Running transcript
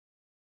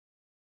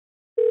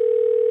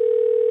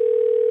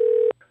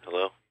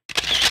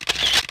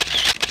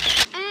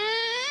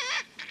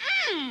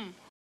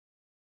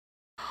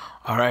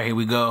All right, here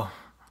we go.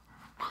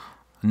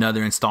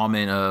 Another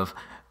installment of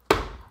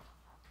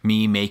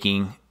me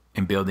making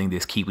and building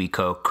this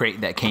KiwiCo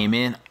crate that came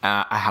in.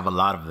 I have a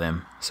lot of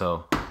them,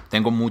 so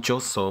tengo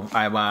muchos. So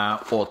ahí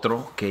va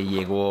otro que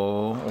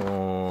llegó.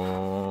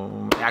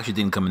 It actually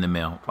didn't come in the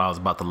mail. I was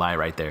about to lie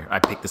right there. I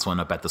picked this one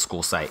up at the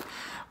school site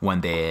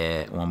when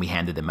we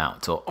handed them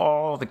out. So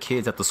all the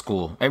kids at the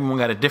school, everyone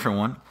got a different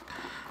one.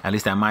 At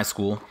least at my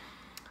school.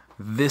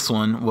 This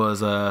one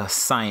was a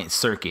science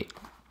circuit.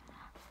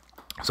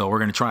 So we're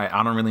gonna try it.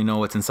 I don't really know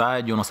what's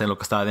inside. Yo no sé lo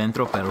que está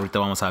adentro, pero ahorita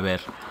vamos a ver.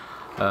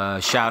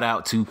 Shout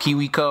out to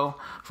KiwiCo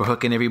for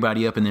hooking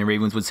everybody up in the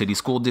Ravenswood City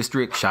School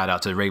District. Shout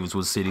out to the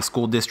Ravenswood City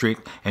School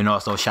District. And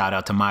also shout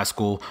out to my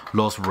school,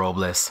 Los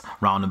Robles,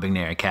 Ronald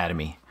McNair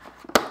Academy.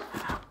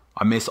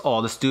 I miss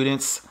all the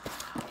students.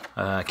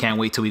 Can't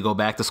wait till we go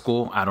back to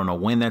school. I don't know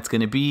when that's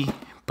gonna be,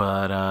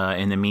 but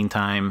in the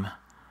meantime,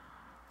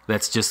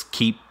 let's just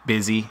keep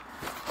busy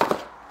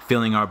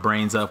filling our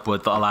brains up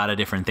with a lot of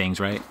different things,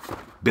 right?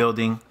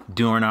 Building,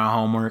 doing our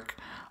homework,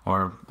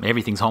 or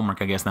everything's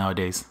homework, I guess,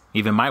 nowadays.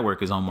 Even my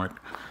work is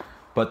homework.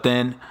 But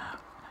then,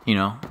 you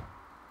know,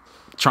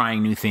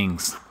 trying new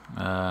things.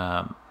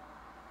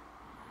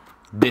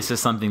 This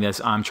is something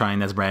I'm trying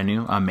that's brand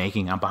new. I'm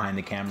behind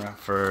the camera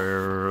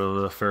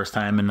for the first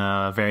time in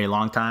a very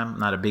long time.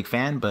 Not a big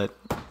fan, but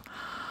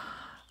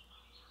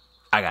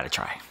I gotta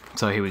try.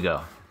 So here we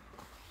go.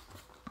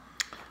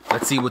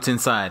 Let's see what's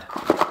inside.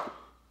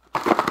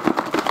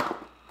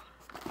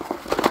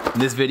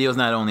 This video is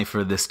not only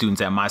for the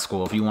students at my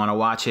school. If you want to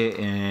watch it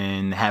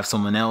and have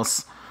someone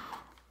else,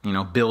 you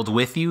know, build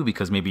with you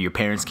because maybe your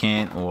parents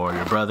can't, or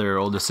your brother or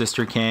older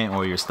sister can't,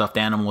 or your stuffed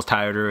animal is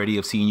tired already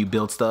of seeing you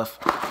build stuff,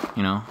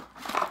 you know,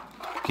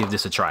 give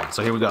this a try.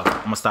 So here we go.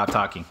 I'm gonna stop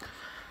talking.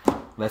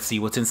 Let's see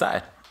what's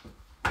inside.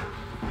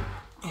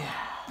 Yeah.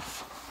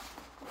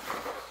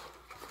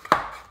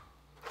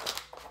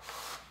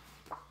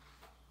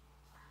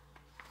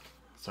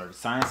 Sorry,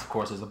 science, of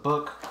course, is a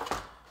book.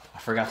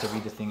 I forgot to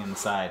read the thing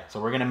inside.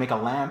 So we're gonna make a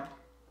lamp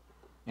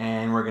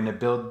and we're gonna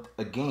build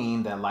a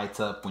game that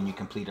lights up when you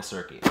complete a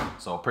circuit.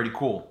 So pretty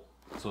cool.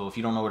 So if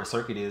you don't know what a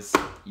circuit is,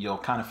 you'll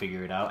kind of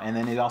figure it out. And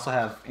then they also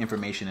have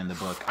information in the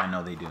book. I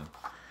know they do.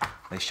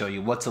 They show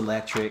you what's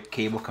electric,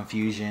 cable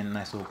confusion,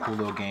 nice little cool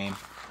little game.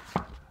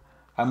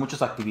 Hay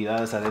muchas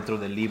actividades adentro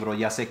del libro.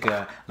 Ya sé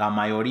que la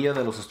mayoría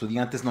de los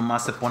estudiantes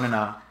nomás se ponen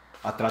a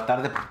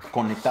tratar de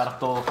conectar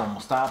todo como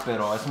está,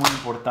 pero es muy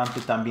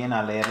importante también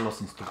a leer las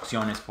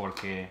instrucciones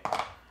porque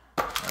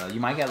you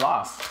might get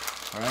lost,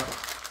 right?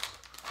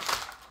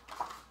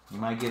 You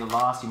might get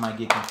lost, you might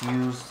get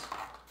confused.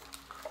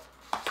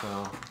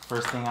 So,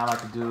 first thing I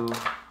like to do,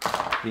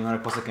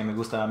 primera cosa que me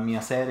gusta a mí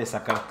hacer es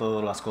sacar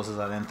todas las cosas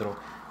adentro.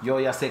 Yo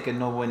ya sé que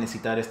no voy a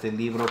necesitar este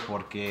libro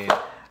porque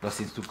las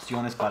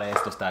instrucciones para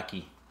esto está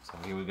aquí. So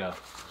here we go.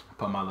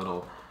 Put my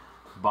little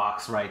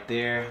box right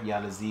there. Ya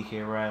les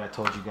dije, right? I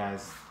told you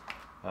guys.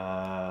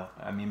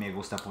 A mí me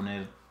gusta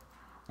poner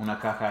una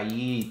caja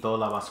ahí y toda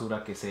la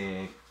basura que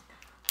se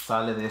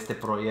sale de este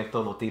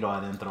proyecto lo tiro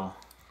adentro.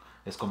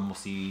 Es como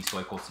si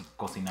estoy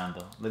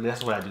cocinando.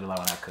 That's what I do when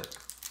I cook.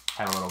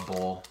 Have a little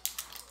bowl.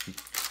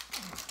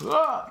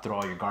 Throw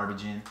all your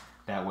garbage in.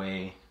 That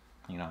way,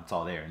 you know, it's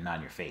all there and not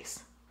in your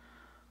face.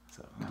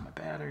 So, got my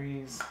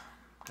batteries.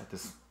 Got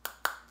this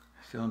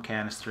film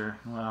canister.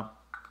 Well, I'll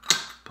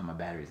put my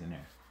batteries in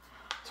there.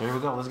 So here we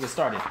go, let's get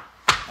started.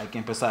 Hay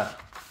que empezar.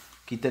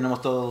 Aquí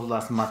tenemos todos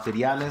los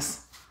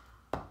materiales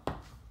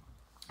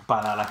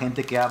para la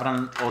gente que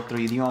hablan otro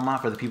idioma.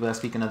 For the people that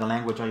speak another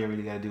language, all you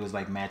really gotta do is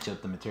like match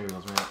up the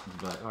materials, right? You'd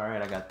be like, all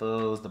right, I got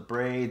those, the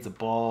braids, the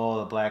ball,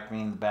 the black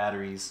ring, the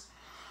batteries.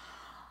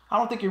 I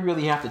don't think you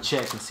really have to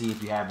check to see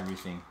if you have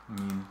everything. I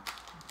mean,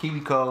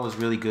 KiwiCo is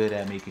really good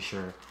at making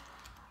sure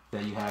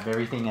that you have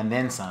everything and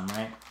then some,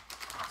 right?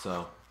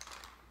 So,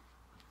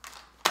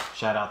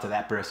 shout out to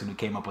that person who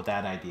came up with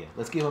that idea.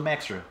 Let's give them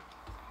extra.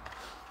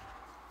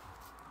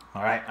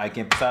 All right, hay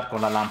que empezar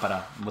con la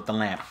lámpara, with the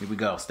lamp. Here we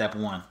go, step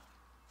one.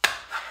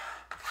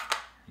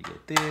 You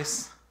get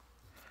this.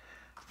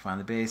 Find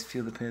the base,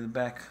 feel the pin in the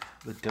back.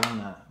 The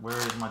donut, where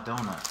is my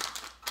donut?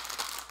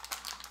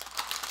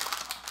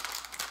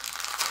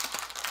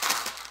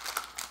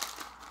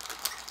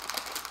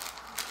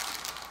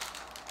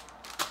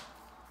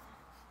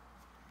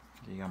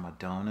 You got my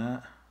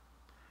donut.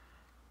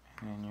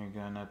 And you're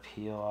gonna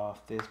peel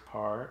off this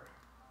part.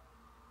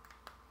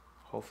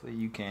 Hopefully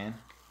you can.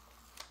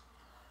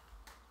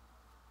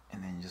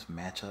 And then you just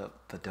match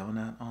up the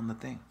donut on the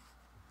thing.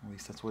 At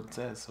least that's what it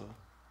says, so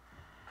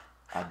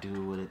I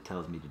do what it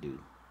tells me to do.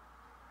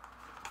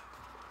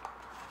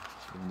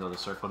 Even though the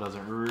circle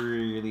doesn't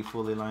really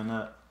fully line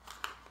up.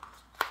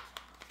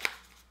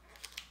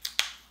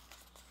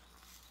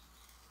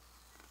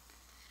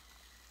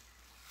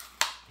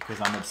 Because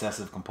I'm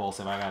obsessive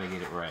compulsive, I gotta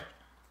get it right.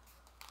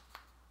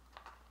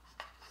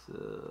 So,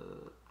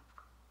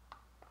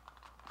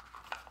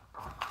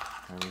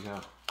 there we go.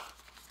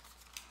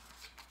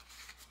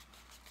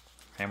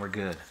 And we're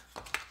good.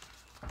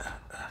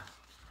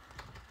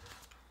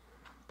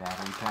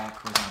 Battery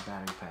pack, where's my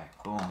battery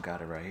pack? Boom,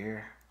 got it right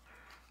here.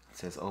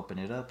 says open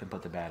it up and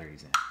put the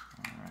batteries in.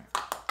 All right.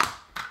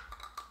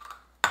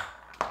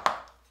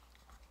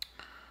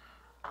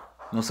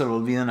 No se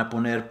olviden a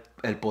poner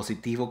el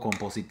positivo con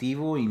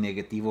positivo y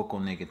negativo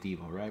con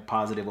negativo, right?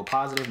 Positive with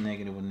positive,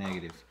 negative with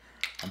negative.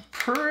 I'm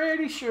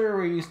pretty sure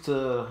we're used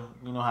to,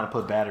 you know how to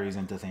put batteries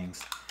into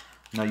things.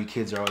 I know you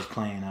kids are always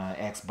playing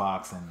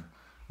Xbox, and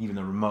even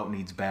the remote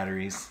needs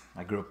batteries.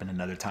 I grew up in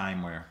another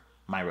time where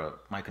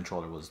my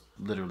controller was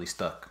literally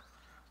stuck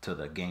to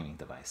the gaming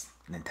device,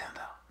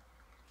 Nintendo.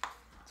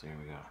 So here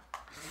we go.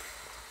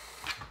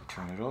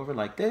 Turn it over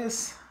like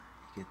this.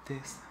 Get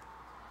this.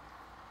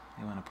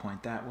 You want to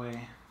point that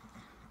way.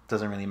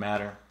 Doesn't really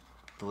matter.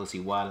 Todo es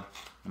igual.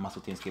 Nomás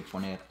lo tienes que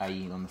poner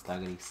ahí donde está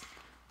gris.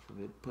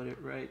 Put it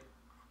right.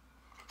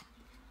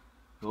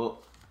 Oh.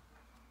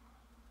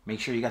 Make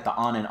sure you got the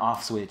on and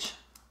off switch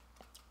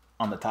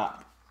on the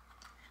top.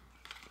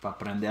 Para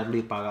prenderlo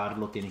y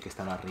apagarlo tiene que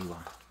estar arriba.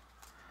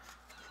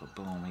 So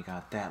boom, we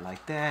got that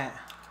like that.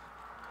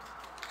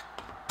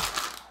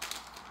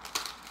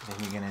 Then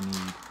you're gonna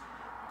need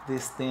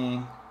this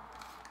thing.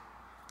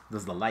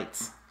 Those are the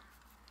lights.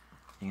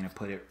 You're gonna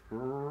put it,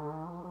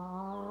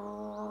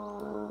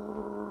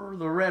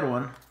 the red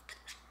one,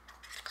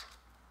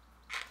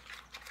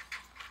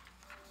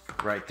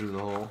 right through the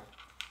hole.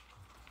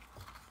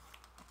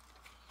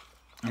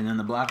 And then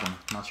the black one.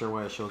 Not sure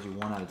why it shows you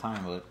one at a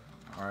time, but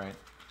alright.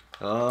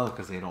 Oh,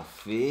 because they don't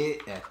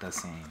fit at the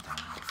same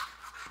time.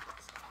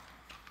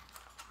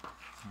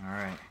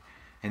 Alright.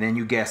 And then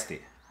you guessed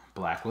it.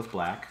 Black with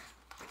black.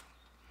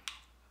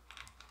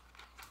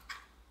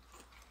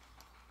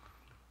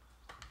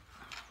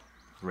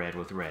 Red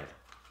with red.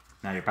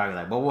 Now you're probably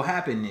like, what will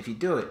happen if you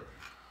do it?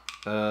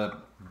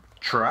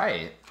 Try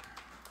it.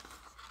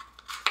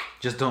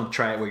 Just don't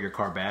try it with your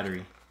car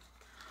battery.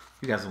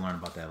 You guys will learn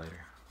about that later.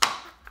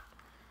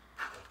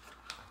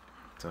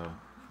 So,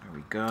 there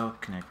we go.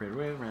 Connect red,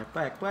 red, red,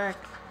 black, black.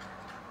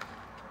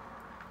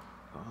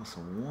 Oh, so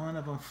one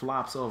of them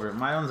flops over.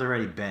 My one's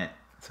already bent,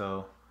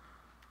 so.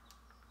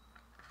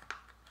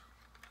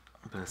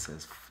 But it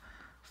says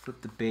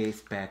flip the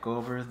base back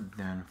over,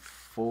 then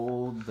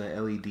fold the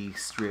LED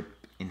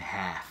strip in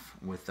half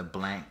with the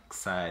blank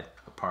side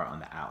apart on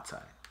the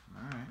outside.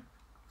 All right.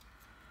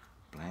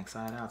 Blank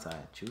side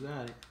outside. You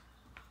got it.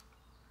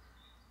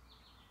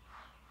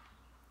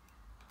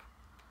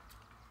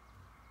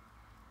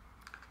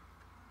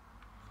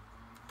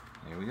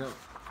 There we go.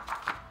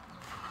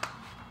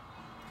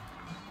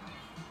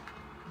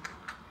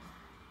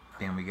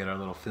 Then we get our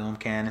little film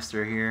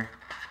canister here.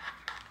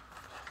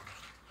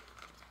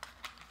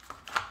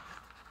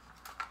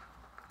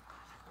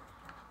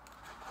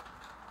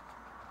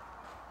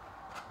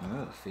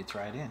 Oh, fits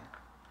right in.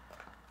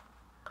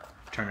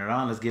 Turn it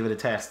on, let's give it a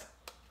test.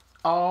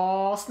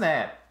 Oh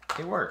snap,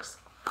 it works.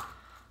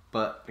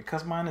 But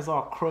because mine is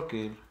all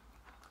crooked,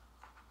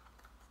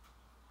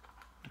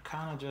 it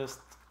kind of just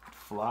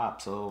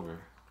flops over,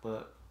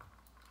 but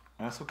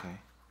that's okay.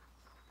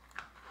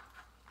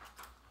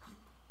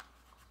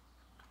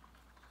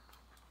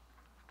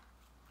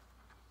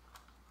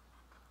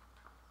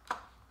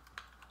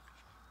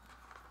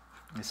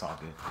 It's all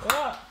good.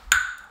 Ah!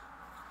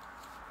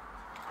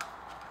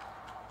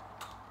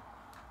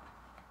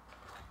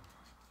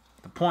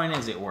 The point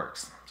is it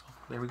works. So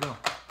there we go.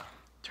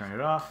 Turn it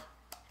off.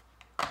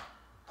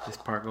 This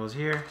part goes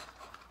here.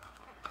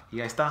 Y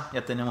ahí está.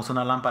 Ya tenemos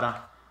una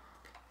lámpara.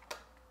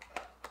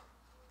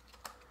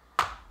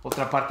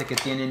 Otra parte que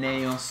tienen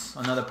ellos,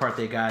 another part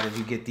they got is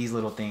you get these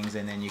little things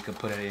and then you can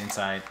put it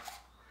inside.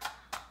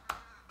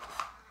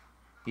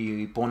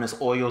 Y pones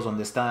hoyos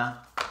donde está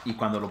y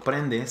cuando lo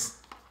prendes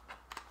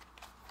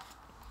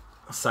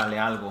sale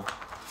algo.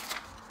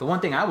 The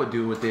one thing I would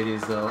do with it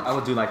is I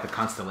would do like the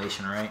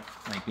constellation, right?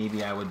 Like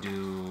maybe I would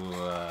do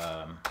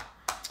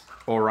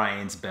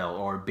Orion's Belt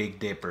or Big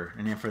Dipper,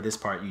 and then for this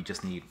part you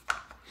just need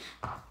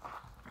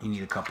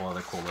a couple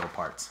other cool little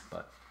parts,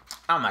 but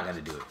I'm not gonna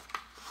do it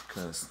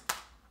because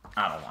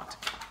I don't want to.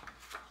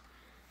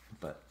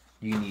 But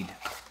you need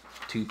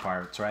two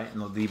parts, right? And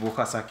lo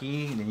dibujas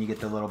aquí, and then you get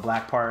the little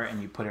black part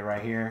and you put it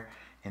right here,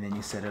 and then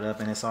you set it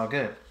up and it's all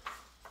good.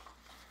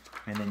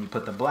 And then you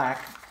put the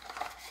black,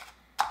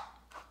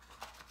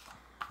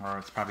 or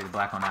it's probably the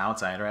black on the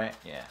outside, right?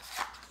 Yeah.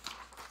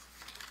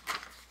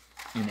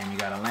 And then you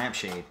got a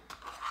lampshade.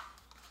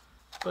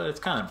 But it's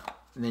kind of,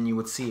 then you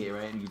would see it,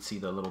 right? You'd see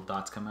the little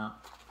dots come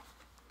out.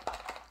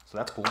 So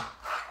that's cool.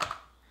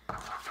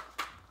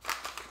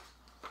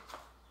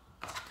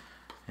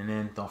 And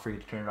then don't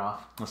forget to turn it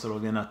off. No se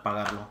olviden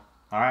apagarlo.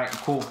 Alright,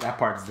 cool. That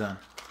part's done.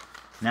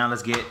 Now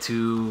let's get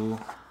to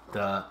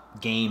the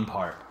game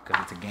part,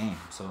 because it's a game.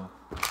 So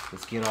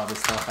let's get all this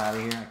stuff out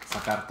of here. Hay que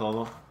sacar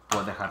todo.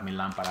 Puedo dejar mi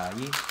lámpara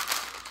allí.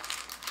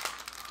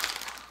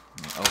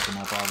 Open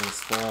up all this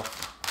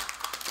stuff.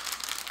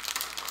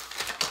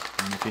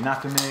 And if you're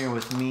not familiar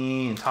with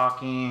me and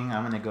talking,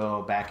 I'm going to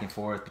go back and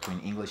forth between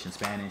English and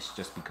Spanish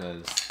just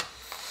because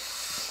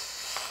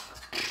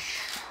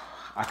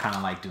I kind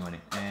of like doing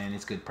it. And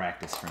it's good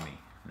practice for me.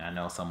 And I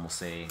know some will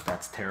say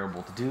that's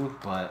terrible to do,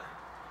 but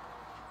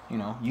you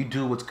know, you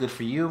do what's good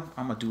for you.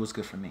 I'm gonna do what's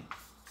good for me.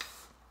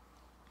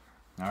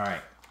 All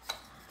right.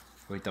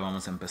 Ahorita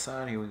vamos a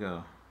empezar. Here we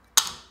go.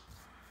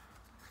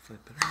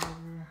 Flip it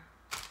over.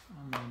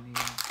 I'm gonna need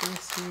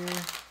this here.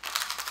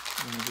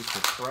 I'm gonna get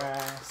the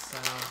brass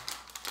out.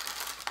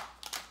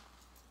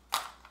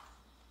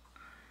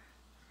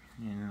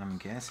 And I'm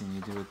guessing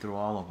you do it through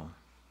all of them.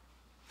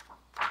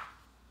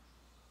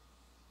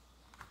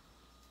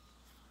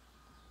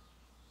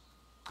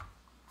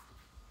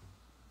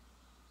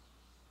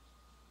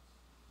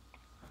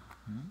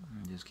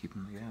 And just keep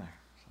them together.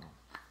 So.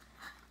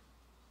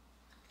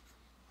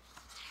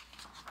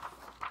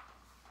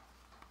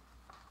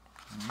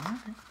 All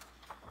right.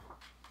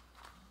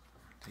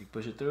 So you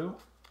push it through,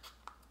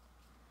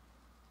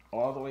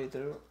 all the way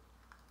through.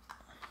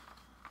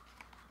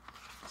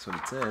 That's what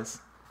it says.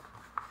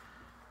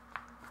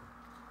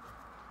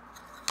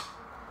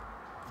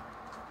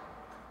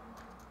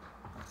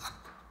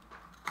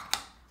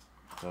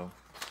 So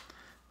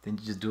then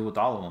you just do it with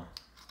all of them.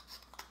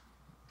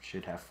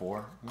 Should have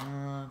 4.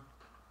 1,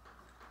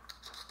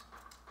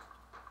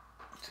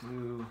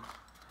 2.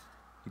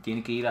 You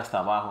tiene que ir hasta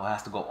abajo. It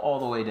has to go all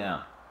the way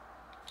down.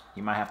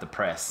 You might have to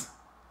press.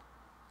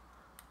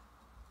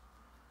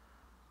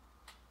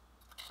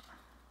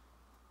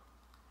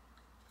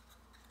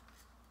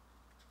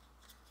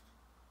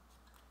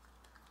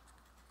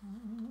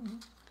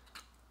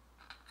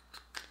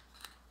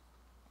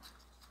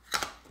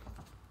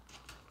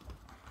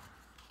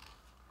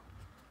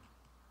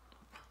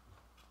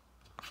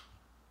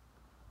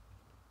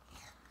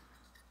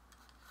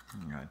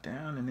 You got it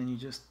down, and then you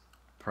just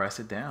press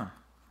it down.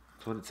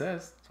 That's what it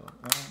says. So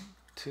 1,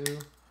 2,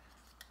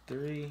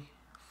 3,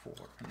 4,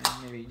 and then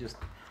maybe you just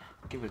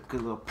give it a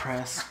good little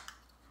press.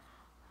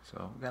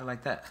 So we got it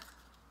like that.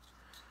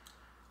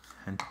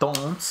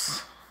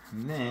 Entonces,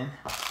 and then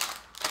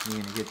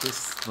you're gonna get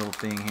this little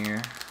thing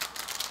here.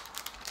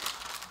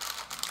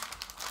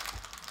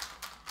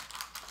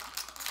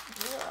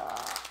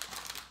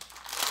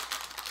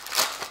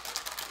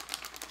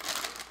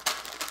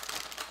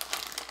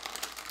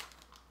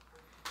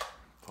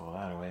 Pull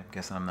that away.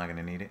 Guessing I'm not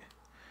gonna need it.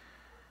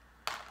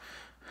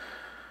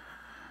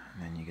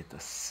 And then you get the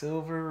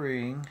silver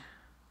ring.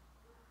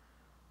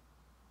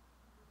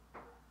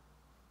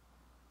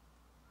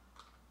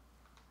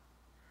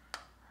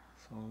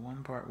 So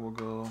one part will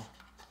go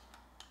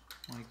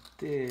like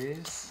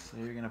this. So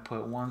you're gonna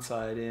put one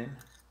side in.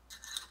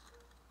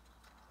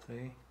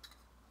 See?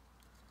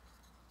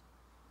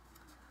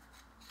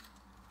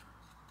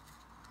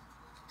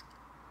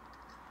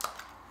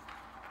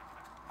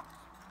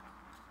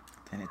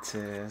 Then it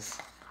says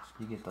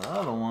you get the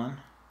other one,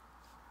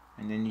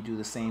 and then you do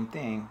the same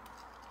thing.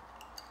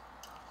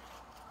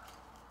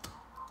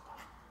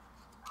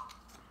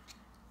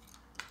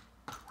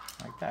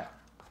 Like that.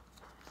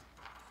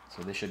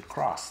 So they should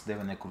cross.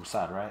 Deben de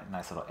cruzar, right?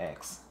 Nice little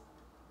X.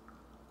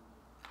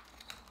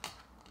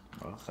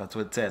 Well, that's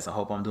what it says. I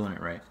hope I'm doing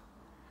it right.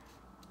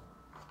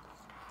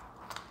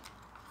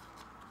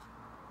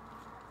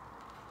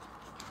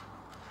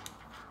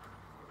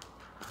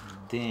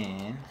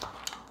 Then,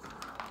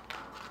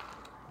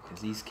 because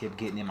these keep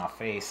getting in my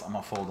face, I'm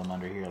gonna fold them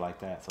under here like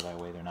that, so that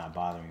way they're not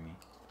bothering me.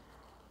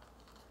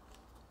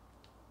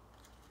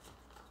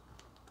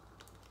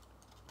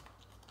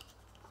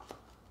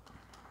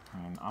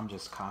 And I'm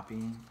just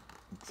copying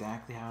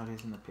exactly how it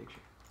is in the picture.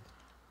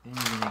 Then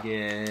you're gonna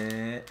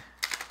get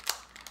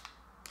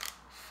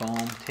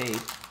foam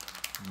tape.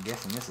 I'm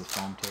guessing this is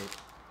foam tape.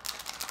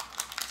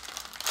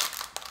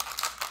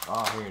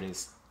 Oh, here it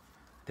is.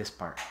 This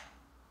part.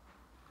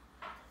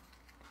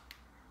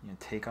 You're gonna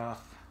take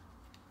off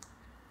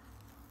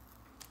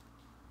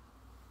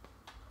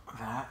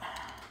that.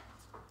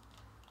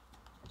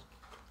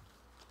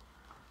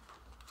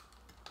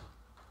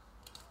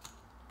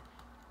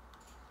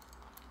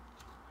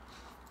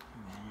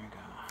 And then you're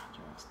gonna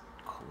just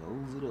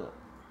close it up.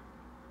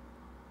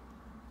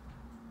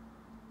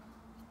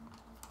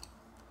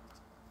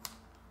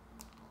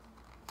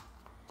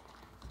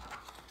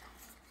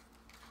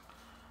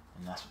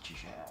 And that's what you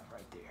should have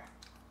right there.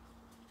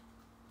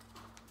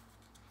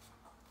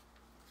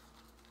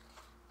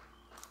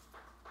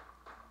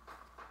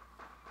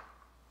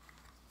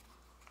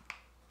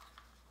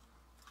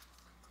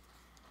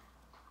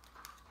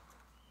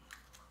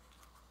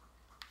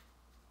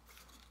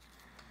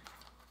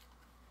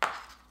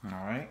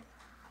 All right,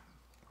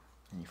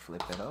 and you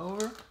flip it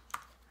over.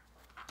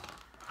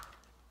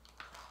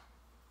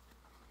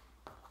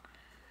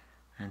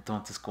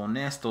 Entonces con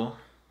esto,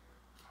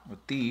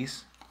 with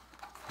these,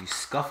 you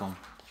scuff them.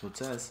 That's what it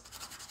says.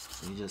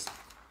 So you just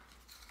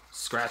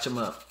scratch them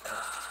up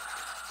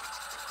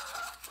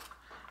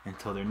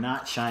until they're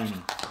not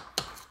shiny.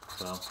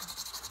 So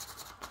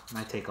it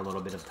might take a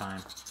little bit of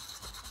time.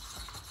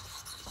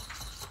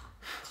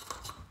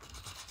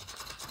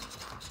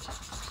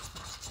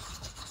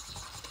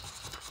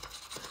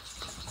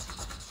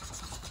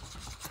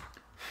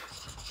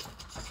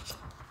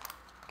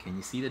 Can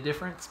you see the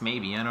difference?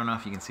 Maybe. I don't know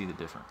if you can see the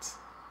difference.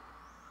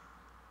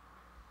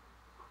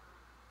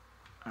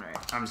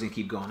 Alright, I'm just gonna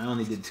keep going. I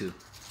only did 2.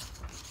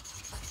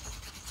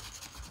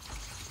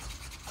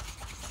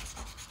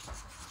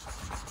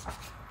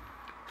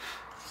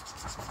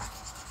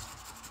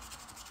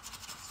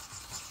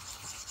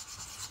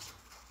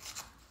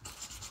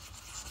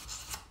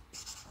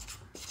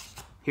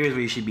 here's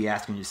where you should be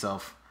asking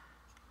yourself,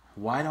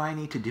 why do I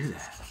need to do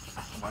that?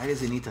 Why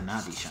does it need to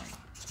not be shiny?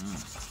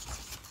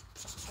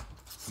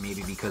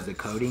 Maybe because the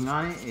coating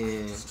on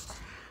it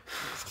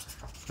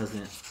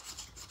doesn't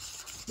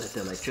let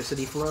the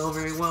electricity flow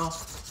very well.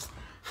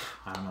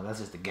 I don't know, that's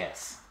just a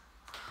guess.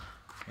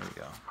 Here we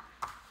go.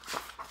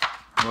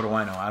 What do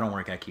I know? I don't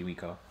work at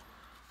KiwiCo.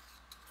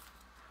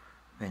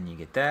 Then you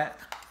get that,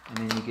 and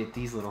then you get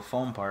these little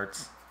foam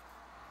parts.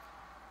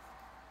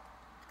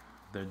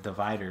 They're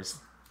dividers,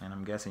 and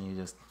I'm guessing you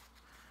just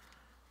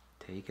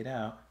take it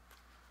out.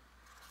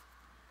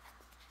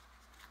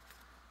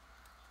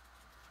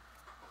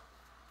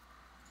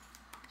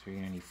 So you're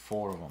gonna need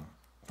 4 of them.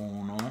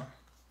 1,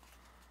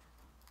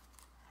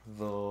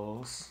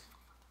 2,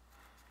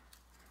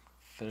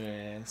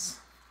 3,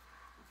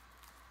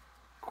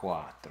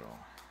 4.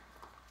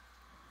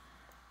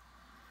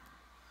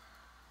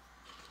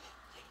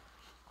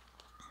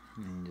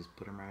 And then you just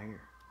put them right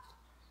here.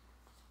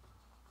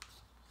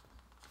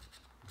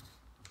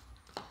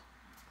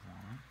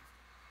 1.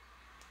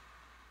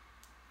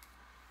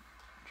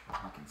 Try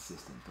to be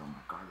consistent, throw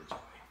my garbage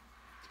away.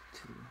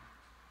 2.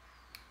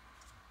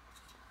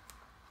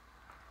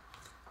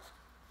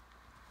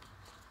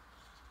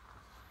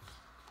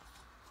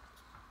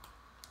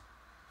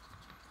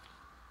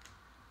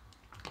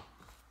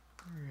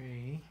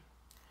 3.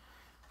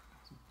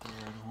 There's the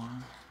 3rd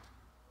one.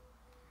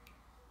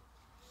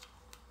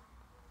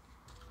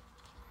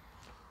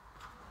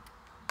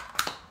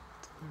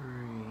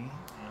 3,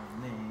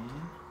 and then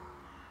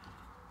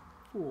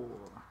 4.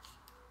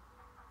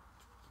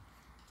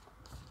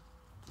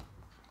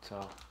 So,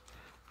 it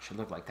should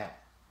look like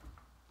that.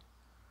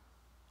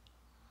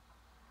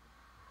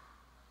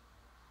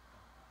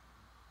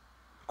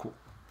 Cool.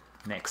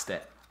 Next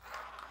step.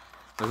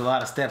 There's a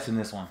lot of steps in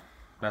this one.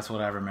 That's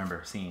what I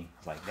remember seeing.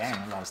 It's like, dang,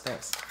 a lot of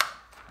steps.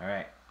 All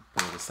right,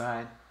 put it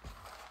aside.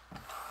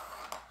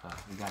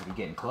 We gotta be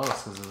getting close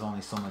because there's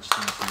only so much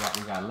things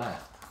we got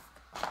left.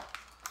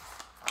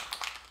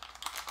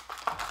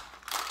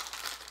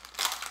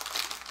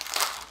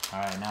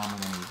 Alright, now I'm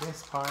gonna need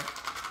this part.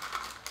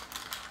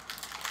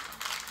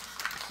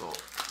 So,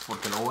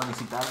 porque lo voy a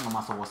necesitar,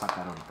 nomás lo voy a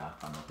sacar ahorita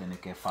para no tener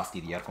que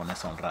fastidiar con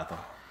eso un rato.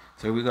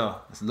 So here we go.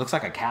 This looks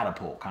like a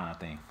catapult kind of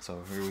thing.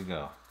 So here we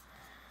go.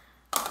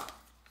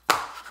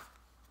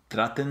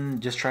 Traten,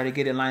 just try to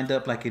get it lined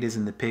up like it is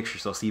in the picture.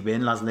 So si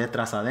ven las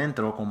letras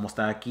adentro, como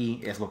está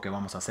aquí, es lo que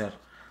vamos a hacer.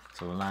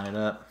 So we'll line it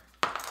up.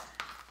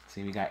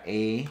 See, we got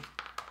A,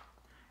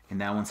 and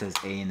that one says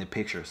A in the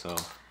picture. So,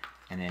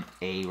 and then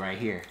A right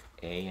here.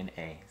 A and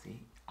A. See?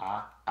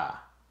 Ah,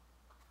 ah.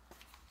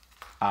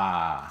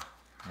 Ah.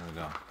 There we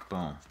go.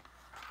 Boom.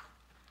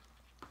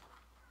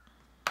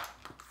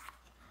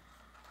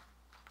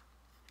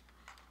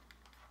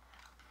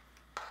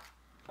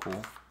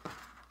 Cool.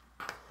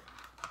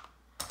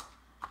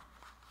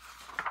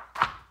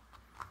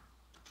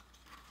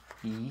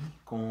 Y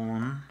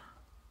con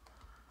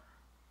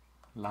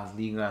las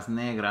ligas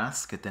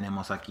negras que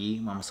tenemos aquí,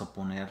 vamos a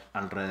poner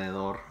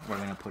alrededor. We're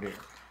going to put it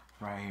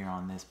right here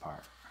on this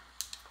part.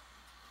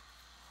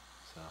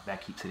 So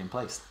that keeps it in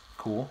place.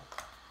 Cool.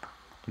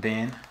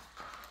 Then,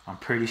 I'm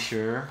pretty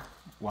sure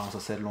vamos a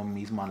hacer lo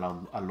mismo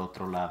al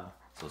otro lado.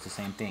 So it's the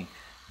same thing.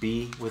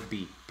 B with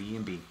B. B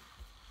and B.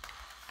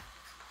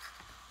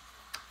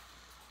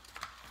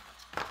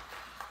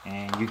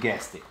 And you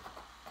guessed it.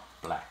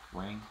 Black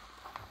ring.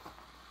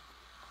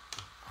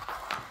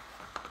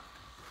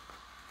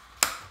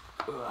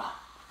 Ugh.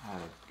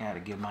 I had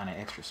to give mine an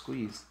extra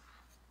squeeze.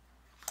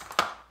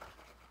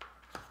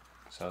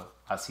 So,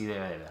 así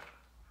debe de ver.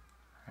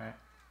 Alright.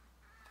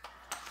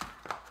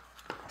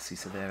 Así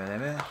se debe de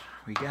ver.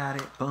 We got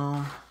it.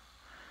 Boom.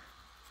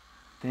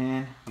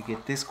 Then we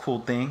get this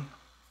cool thing.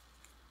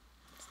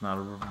 It's not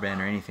a rubber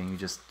band or anything. You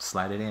just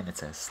slide it in. It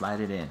says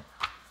slide it in.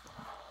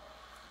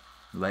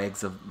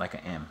 Legs of like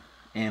an M.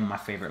 M, my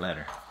favorite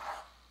letter.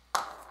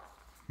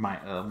 My,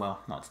 well,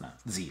 no, it's not.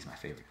 Z is my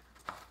favorite.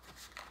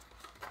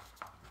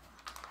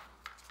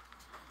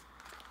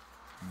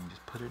 And you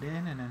just put it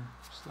in and then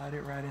slide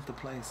it right into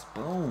place.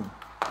 Boom.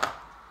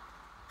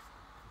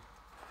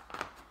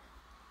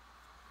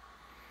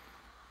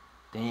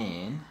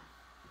 Then,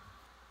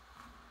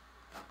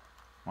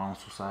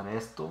 vamos a usar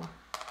esto.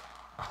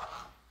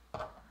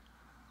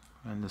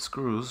 And the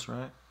screws,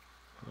 right?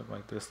 Look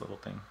like this little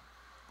thing.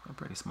 They're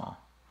pretty small.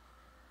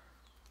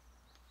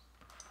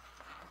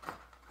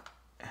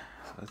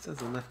 So it says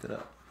to lift it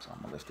up. So I'm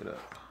going to lift it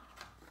up.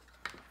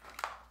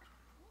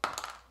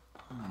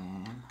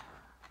 And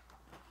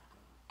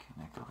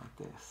connect it like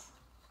this.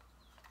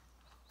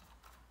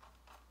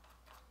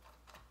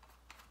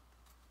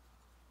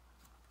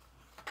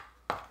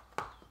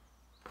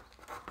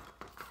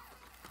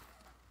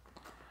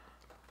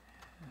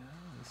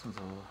 This one's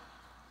a little...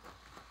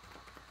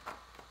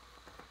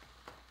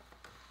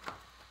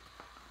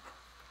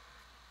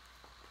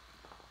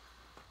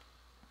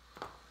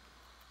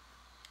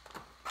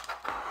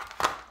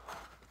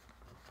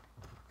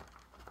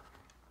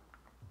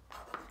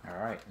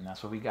 Alright, and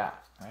that's what we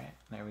got, right?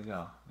 There we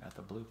go. Got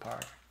the blue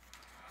part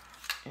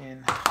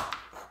in.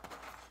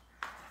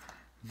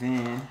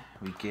 Then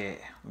we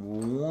get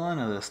one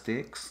of the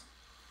sticks,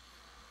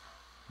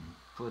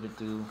 put it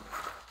through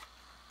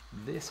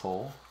this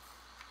hole,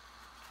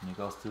 and it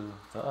goes through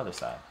the other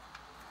side.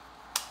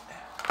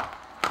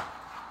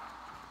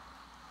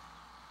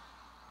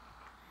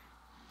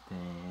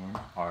 Then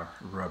our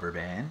rubber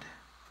band,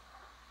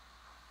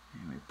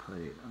 and we put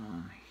it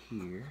on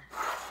here.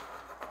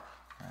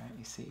 All right,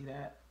 you see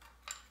that?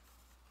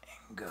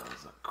 And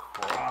goes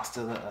across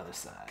to the other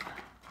side.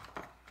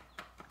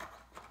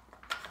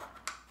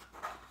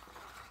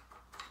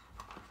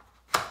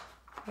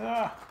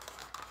 Ah.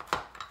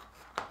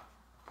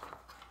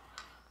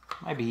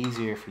 Might be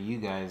easier for you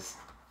guys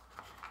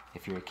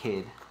if you're a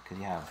kid because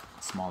you have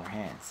smaller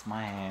hands.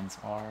 My hands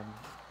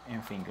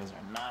and fingers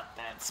are not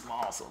that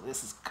small, so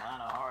this is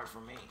kind of hard for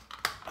me.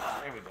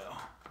 There we go.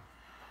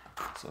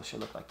 So it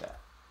should look like that.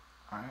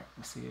 All right,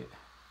 let's see it.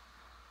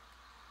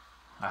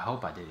 I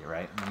hope I did it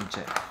right. Let me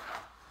check.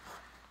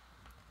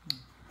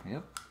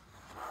 Yep.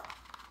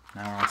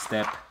 Now we're on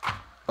step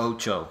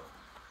 8.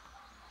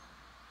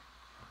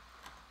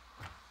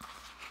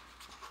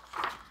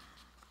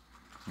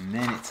 And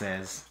then it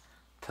says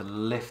to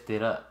lift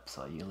it up.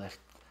 So you lift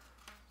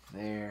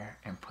there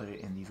and put it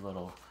in these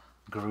little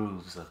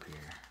grooves up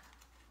here.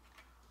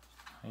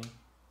 Okay?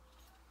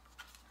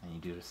 And you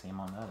do the same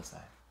on the other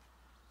side.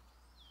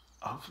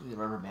 Hopefully the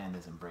rubber band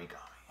doesn't break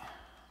on me.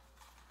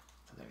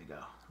 So there you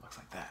go. Looks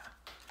like that.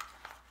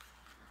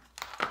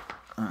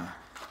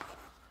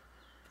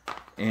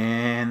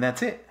 And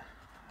that's it.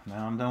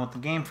 Now I'm done with the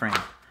game frame.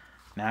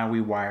 Now we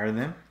wire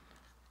them.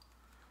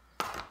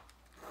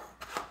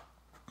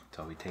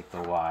 So we take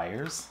the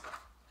wires,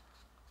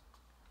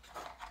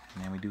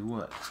 and then we do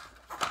what?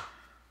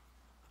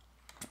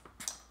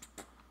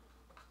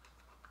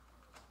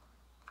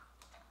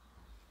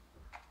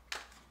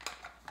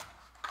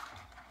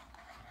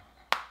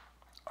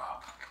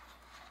 Oh.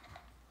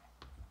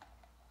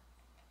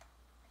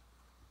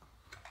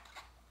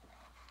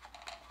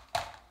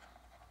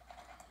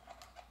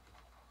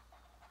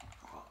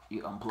 Well,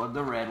 you unplug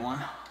the red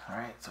one. All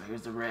right, so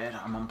here's the red.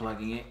 I'm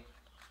unplugging it.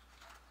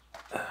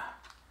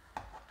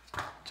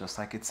 Just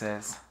like it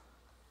says.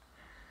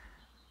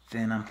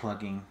 Then I'm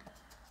plugging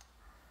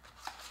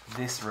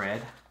this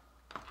red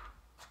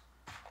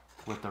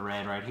with the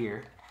red right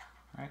here,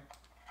 right?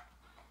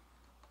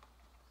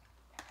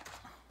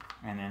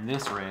 And then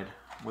this red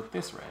with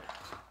this red.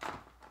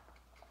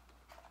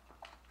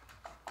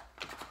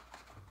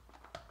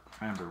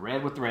 Remember,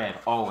 red with red,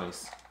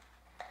 always.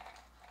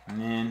 And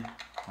then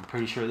I'm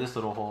pretty sure this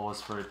little hole is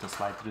for it to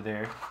slide through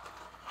there.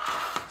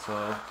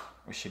 So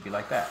it should be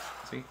like that,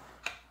 see?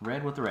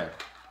 Red with red.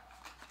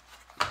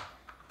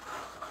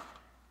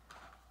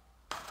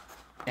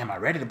 Am I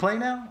ready to play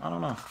now? I don't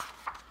know.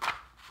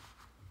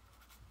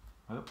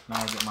 Oh,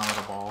 now I get my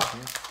little ball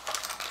here.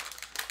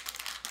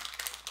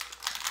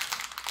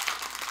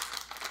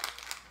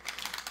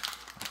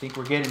 I think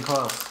we're getting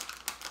close.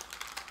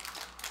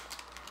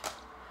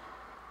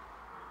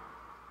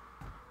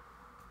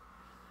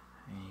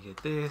 And you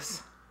get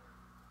this.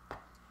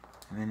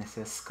 And then it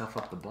says scuff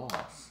up the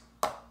balls.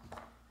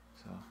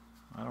 So,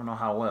 I don't know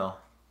how well.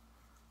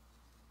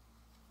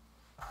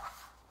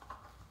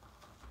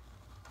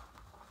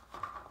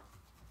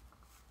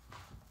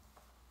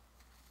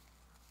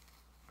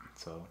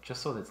 So,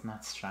 just so that it's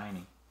not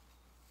shiny.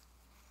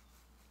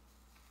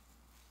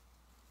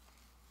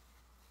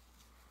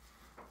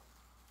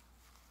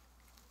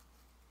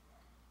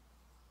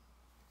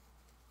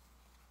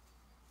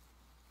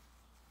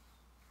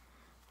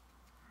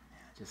 Yeah,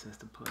 it just has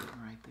to put it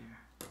right there.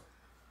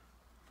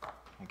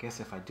 I guess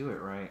if I do it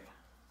right,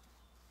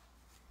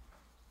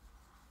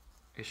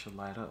 it should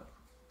light up.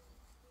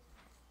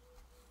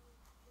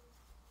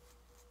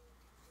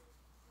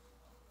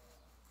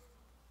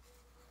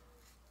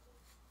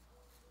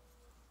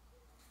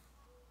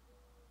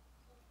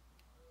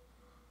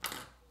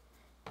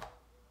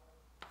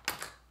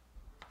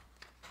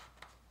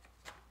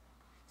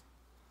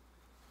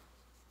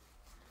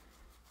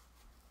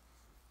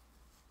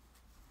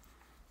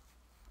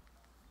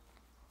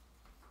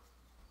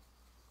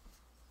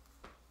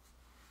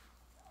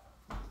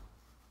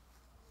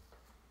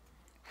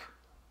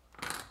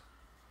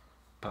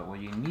 But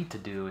what you need to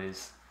do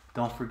is,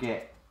 don't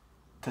forget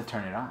to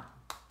turn it on.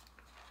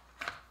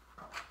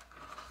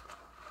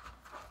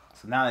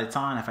 So now that it's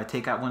on, if I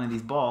take out one of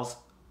these balls,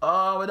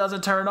 oh, it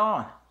doesn't turn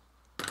on.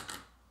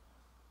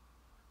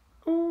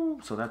 Ooh,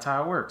 so that's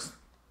how it works.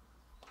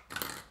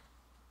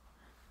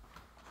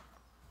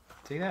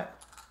 See that?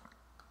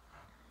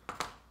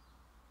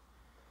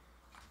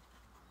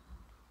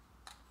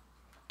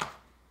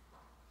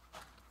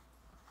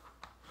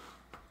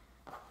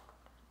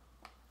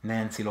 And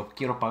then, si lo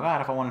quiero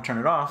apagar, if I want to turn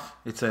it off,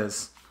 it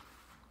says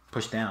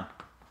push down.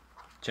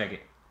 Check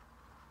it.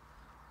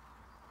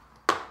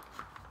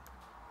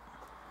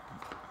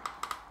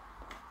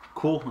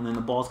 Cool, and then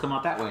the balls come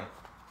out that way.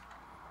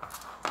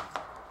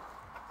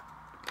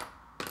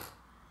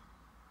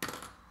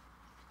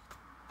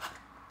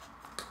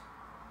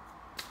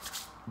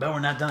 But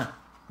we're not done.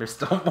 There's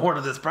still more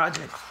to this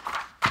project.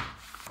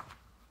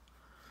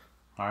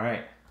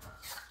 Alright.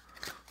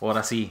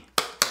 Ahora sí.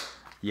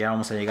 Ya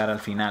vamos a llegar al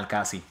final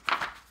casi.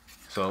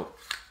 So,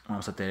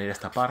 vamos a tener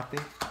esta parte.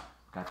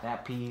 Got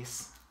that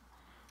piece.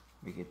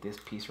 We get this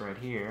piece right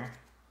here.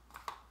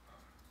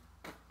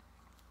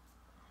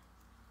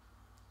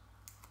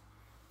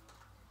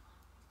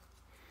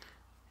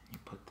 You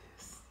put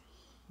this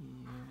here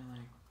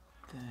like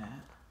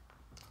that.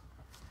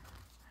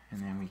 And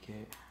then we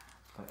get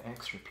the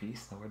extra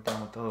piece. So we're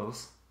done with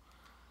those.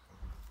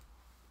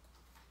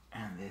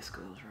 And this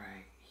goes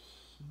right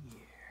here.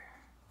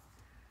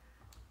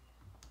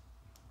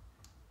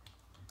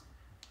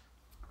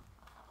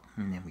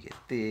 And then we get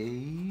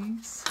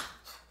these.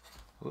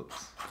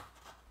 Whoops.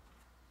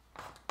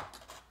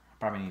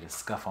 Probably need to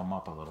scuff them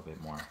up a little bit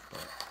more,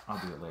 but I'll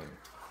do it later.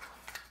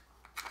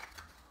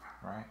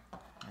 Right?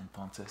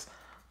 Entonces,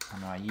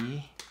 uno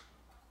allí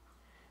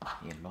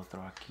y el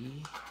otro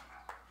aquí.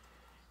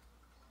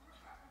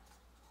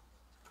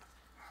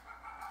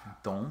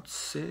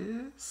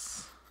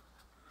 Entonces,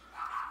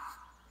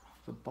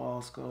 the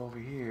balls go over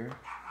here.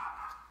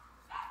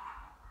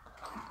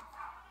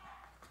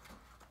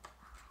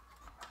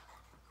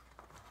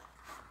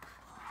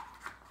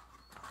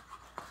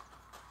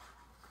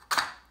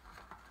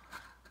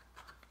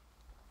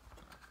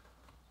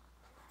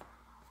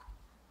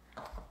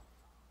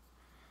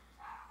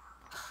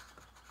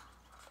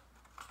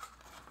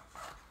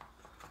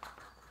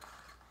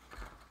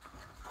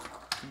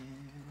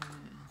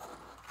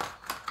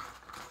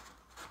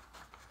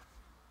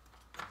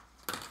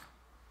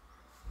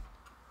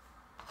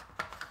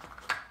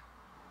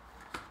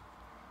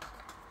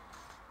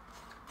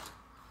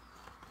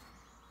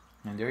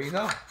 And there you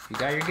go. You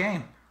got your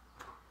game.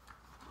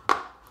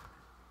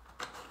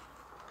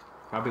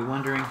 Probably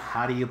wondering,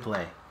 how do you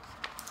play?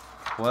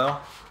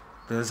 Well,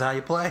 this is how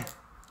you play.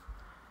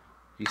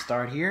 You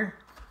start here.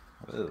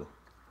 Ooh.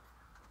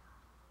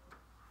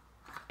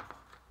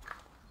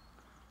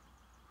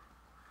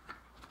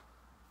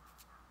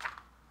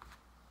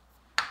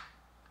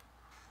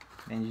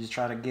 And you just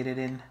try to get it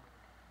in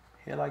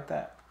here like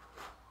that.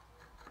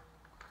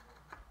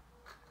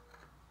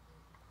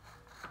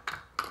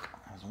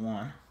 That's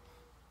one.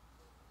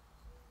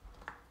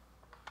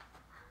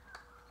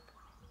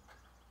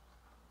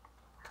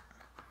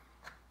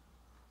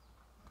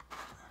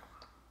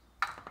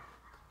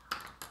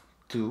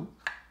 Two.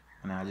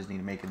 And now I just need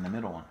to make it in the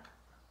middle one.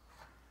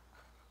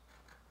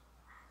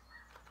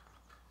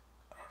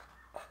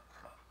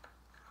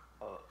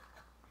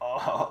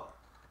 Oh.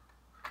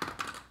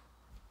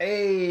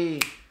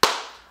 Hey,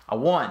 I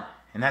won.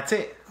 And that's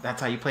it.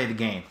 That's how you play the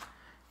game.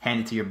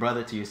 Hand it to your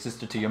brother, to your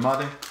sister, to your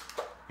mother,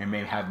 and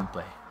maybe have them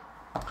play.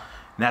 And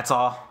that's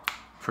all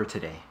for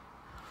today.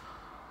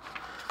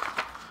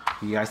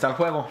 Y ahí está el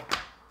juego.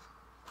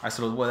 Ahí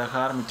se los voy a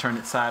dejar. I'm going to turn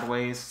it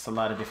sideways. It's a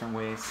lot of different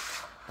ways.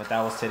 But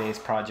that was today's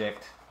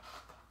project.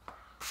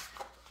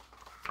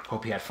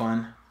 Hope you had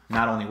fun.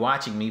 Not only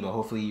watching me, but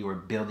hopefully you were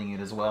building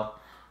it as well.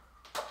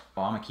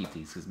 Oh, I'm going to keep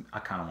these because I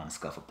kind of want to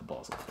scuff up the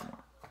balls a little more.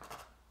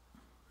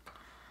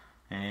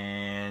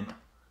 And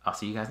I'll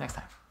see you guys next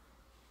time.